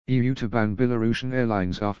EU to ban Belarusian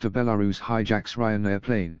airlines after Belarus hijacks Ryanair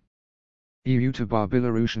plane. EU to bar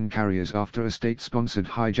Belarusian carriers after a state-sponsored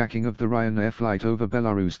hijacking of the Ryanair flight over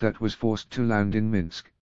Belarus that was forced to land in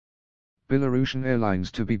Minsk. Belarusian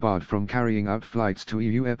airlines to be barred from carrying out flights to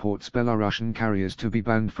EU airports. Belarusian carriers to be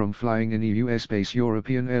banned from flying in EU airspace.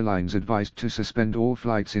 European airlines advised to suspend all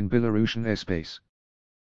flights in Belarusian airspace.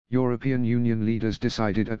 European Union leaders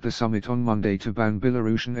decided at the summit on Monday to ban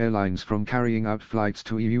Belarusian airlines from carrying out flights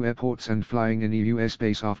to EU airports and flying in EU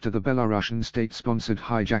airspace after the Belarusian state-sponsored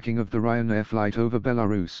hijacking of the Ryanair flight over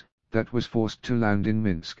Belarus, that was forced to land in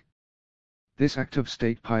Minsk. This act of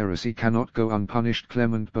state piracy cannot go unpunished.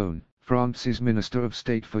 Clement Beaune, France's Minister of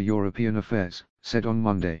State for European Affairs, said on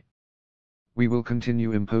Monday. We will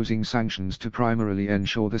continue imposing sanctions to primarily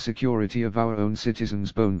ensure the security of our own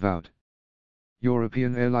citizens, Beaune vowed.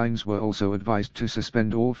 European airlines were also advised to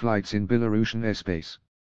suspend all flights in Belarusian airspace.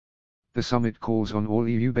 The summit calls on all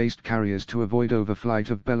EU-based carriers to avoid overflight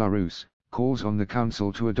of Belarus, calls on the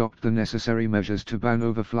Council to adopt the necessary measures to ban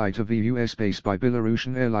overflight of EU airspace by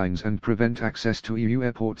Belarusian airlines and prevent access to EU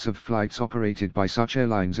airports of flights operated by such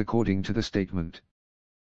airlines, according to the statement.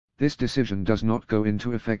 This decision does not go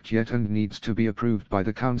into effect yet and needs to be approved by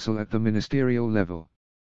the Council at the ministerial level.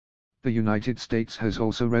 The United States has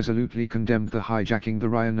also resolutely condemned the hijacking the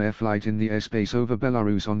Ryanair flight in the airspace over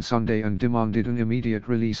Belarus on Sunday and demanded an immediate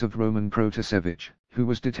release of Roman Protasevich, who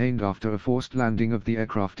was detained after a forced landing of the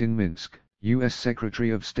aircraft in Minsk, U.S. Secretary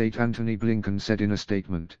of State Antony Blinken said in a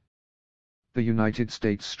statement. The United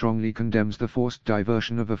States strongly condemns the forced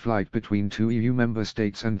diversion of a flight between two EU member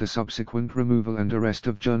states and the subsequent removal and arrest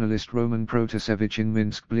of journalist Roman Protasevich in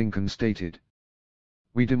Minsk, Blinken stated.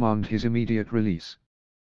 We demand his immediate release.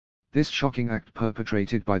 This shocking act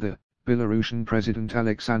perpetrated by the Belarusian President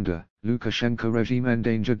Alexander Lukashenko regime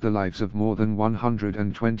endangered the lives of more than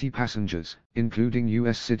 120 passengers, including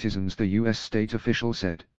U.S. citizens, the U.S. state official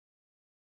said.